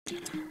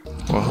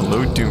Well,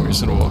 hello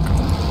Doomers and welcome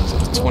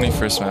to the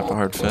 21st map of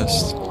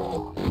Hardfest.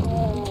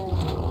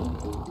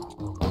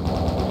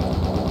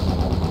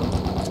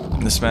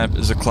 And this map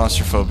is a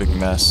claustrophobic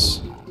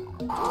mess.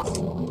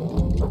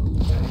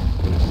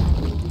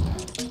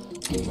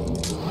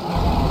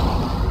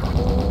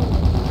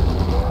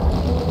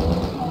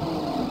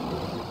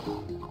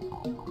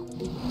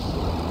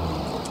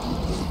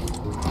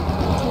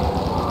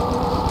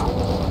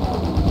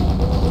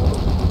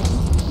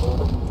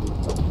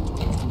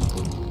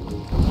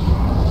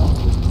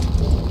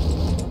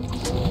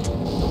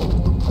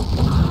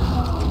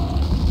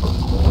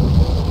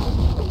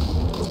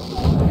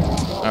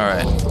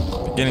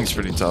 Beginning's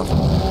pretty tough.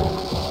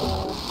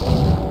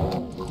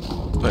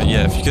 But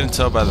yeah, if you couldn't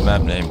tell by the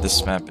map name,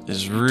 this map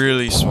is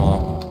really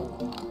small.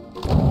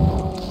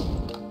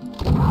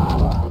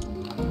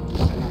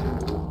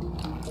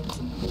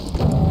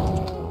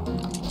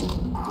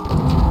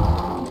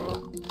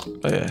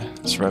 But yeah,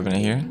 it's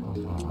Revenant here,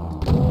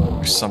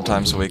 who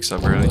sometimes wakes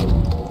up early.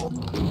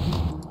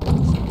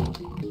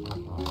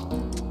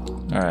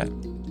 Alright.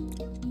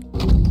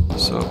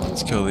 So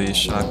let's kill these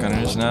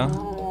shotgunners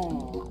now.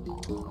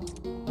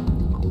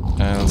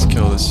 And let's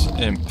kill this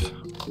imp.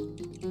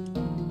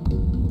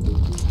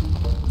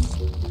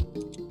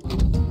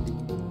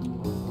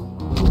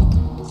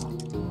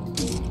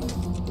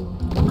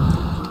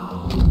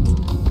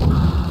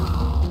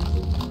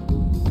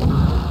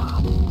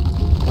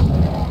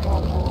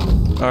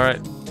 Alright,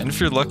 and if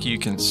you're lucky you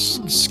can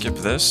skip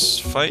this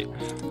fight.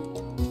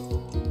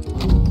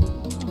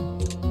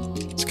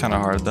 It's kind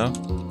of hard though.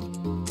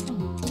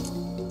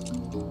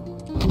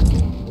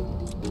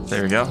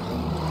 There we go.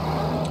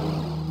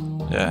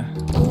 Yeah,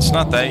 it's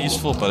not that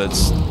useful, but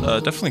it's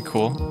definitely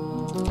cool.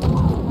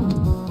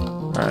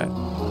 Alright.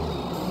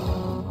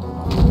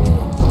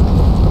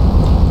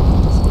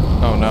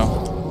 Oh no.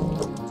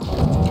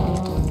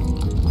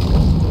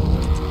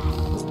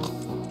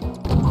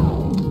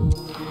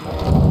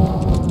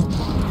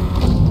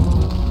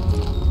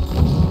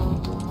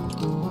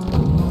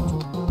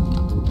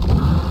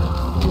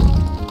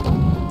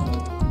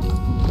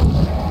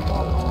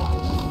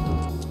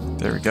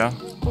 There we go.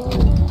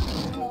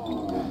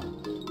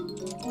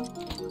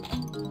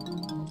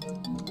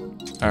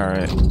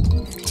 Alright,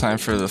 time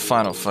for the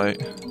final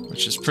fight,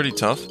 which is pretty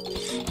tough.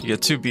 You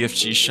get 2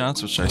 BFG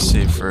shots, which I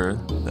save for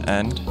the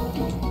end.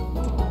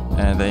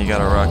 And then you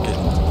gotta rocket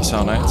these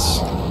Hell Knights.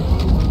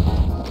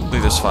 I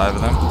believe there's 5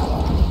 of them.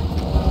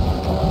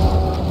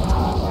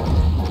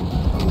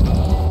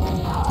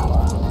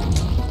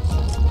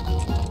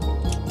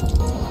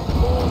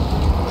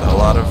 A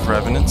lot of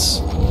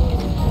Revenants.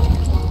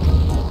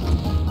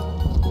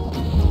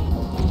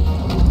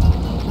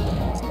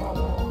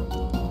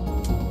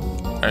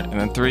 Alright,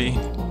 and then 3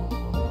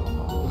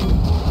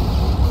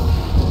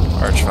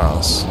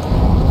 Archviles.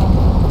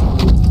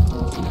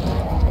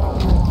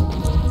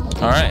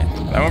 Alright,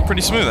 that went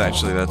pretty smooth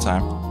actually that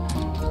time.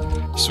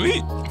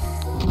 Sweet!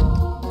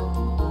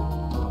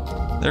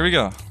 There we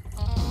go.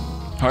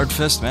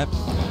 Hardfest map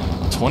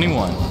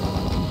 21.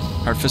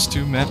 Hardfest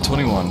 2 map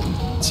 21.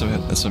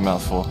 That's a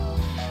mouthful.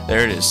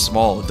 There it is,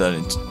 Smol, done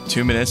in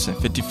 2 minutes and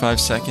 55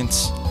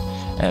 seconds,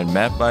 and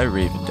map by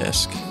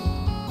Ravendesk.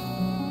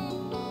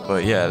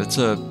 But yeah, it's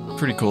a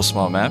pretty cool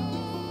small map.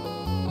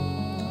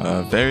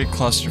 Very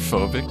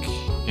claustrophobic.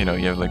 You know,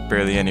 you have like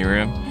barely any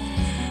room.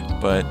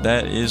 But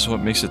that is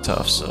what makes it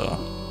tough, so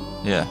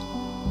yeah.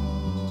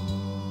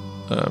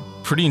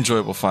 Pretty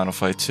enjoyable final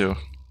fight too.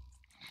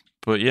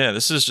 But yeah,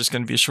 this is just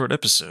going to be a short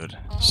episode.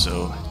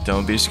 So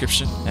download the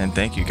description, and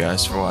thank you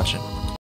guys for watching.